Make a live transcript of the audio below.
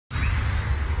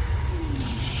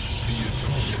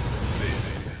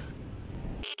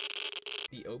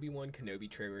The Obi-Wan Kenobi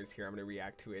trailer is here. I'm going to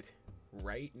react to it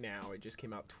right now. It just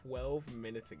came out 12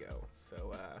 minutes ago.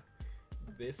 So,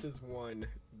 this is one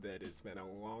that has been a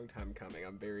long time coming.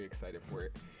 I'm very excited for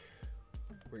it.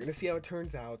 We're going to see how it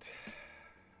turns out.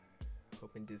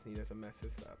 Hoping Disney doesn't mess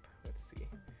this up. Let's see.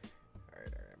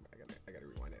 Alright. I gotta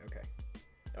rewind it. Okay.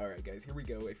 Alright, guys, here we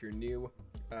go. If you're new,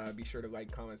 be sure to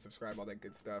like, comment, subscribe, all that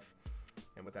good stuff.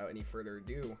 And without any further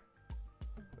ado,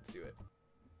 let's do it.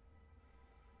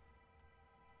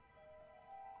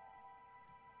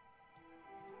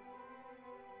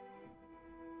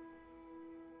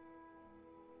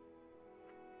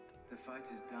 The fight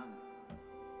is done.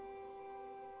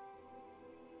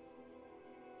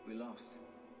 We lost.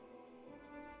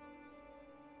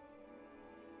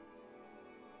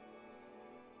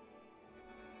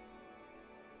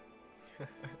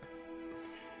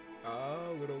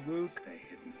 Oh, little Luke. Stay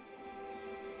hidden.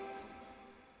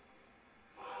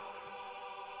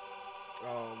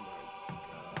 Oh my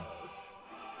gosh.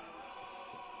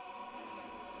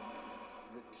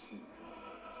 The key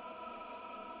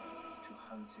to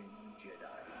hunting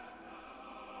Jedi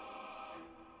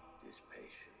is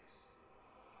patience.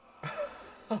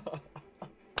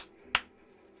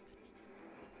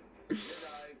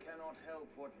 Jedi cannot help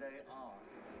what they are.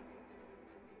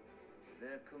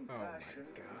 Their compassion,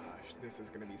 oh my gosh, this is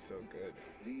gonna be so good.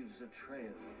 leaves a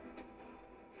trail.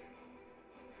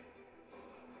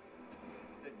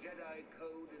 The Jedi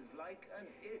code is like an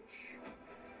itch.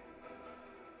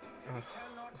 You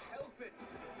cannot help it.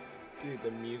 Dude,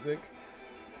 the music.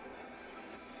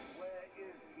 Where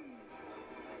is he?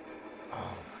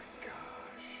 Oh my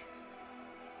gosh.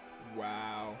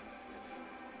 Wow.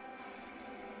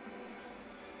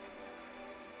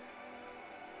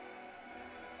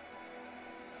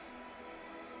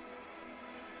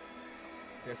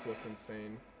 This looks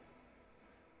insane.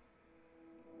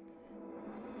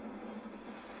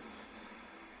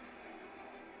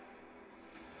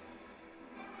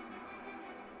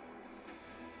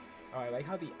 Oh, I like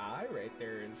how the eye right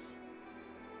there is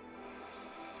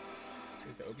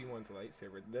Obi-Wan's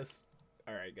lightsaber. This,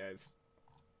 all right, guys.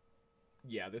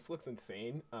 Yeah, this looks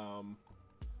insane.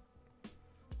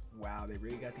 Wow, they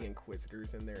really got the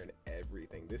Inquisitors in there and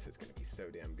everything. This is gonna be so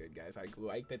damn good, guys. I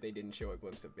like that they didn't show a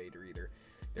glimpse of Vader either.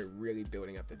 They're really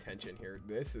building up the tension here.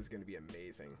 This is gonna be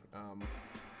amazing.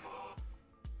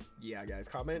 Yeah, guys,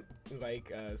 comment,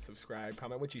 like, subscribe,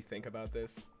 comment what you think about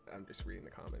this. I'm just reading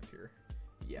the comments here.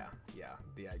 Yeah,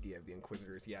 the idea of the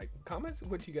Inquisitors. Yeah, comment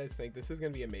what you guys think. This is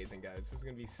gonna be amazing, guys. This is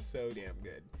gonna be so damn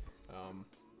good.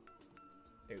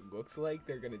 It looks like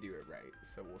they're gonna do it right,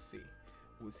 so we'll see.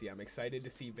 We'll see. I'm excited to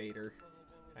see Vader.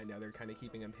 I know they're kind of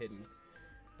keeping him hidden.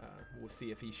 We'll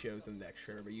see if he shows in the next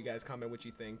trailer. But you guys comment what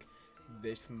you think.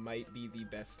 This might be the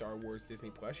best Star Wars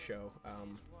Disney Plus show.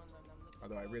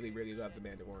 Although I really, really love The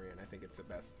Mandalorian. I think it's the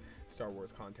best Star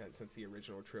Wars content since the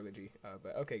original trilogy.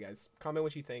 But okay, guys, comment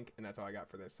what you think, and that's all I got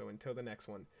for this. So until the next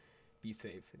one, be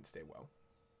safe and stay well.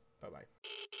 Bye-bye.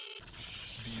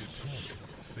 The Atomic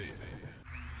Faith.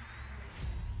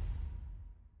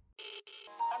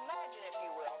 Imagine, if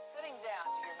you will, sitting down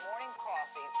to your morning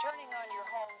coffee, turning on your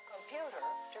home computer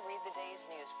to read the day's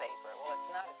newspaper. Well,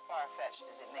 it's not as far-fetched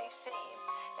as it may seem.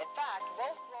 In fact,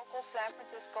 both local San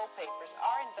Francisco papers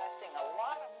are investing a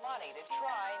lot of money to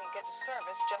try and get a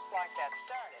service just like that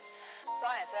started.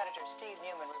 Science editor Steve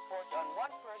Newman reports on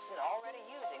one person already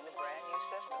using the brand new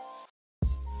system.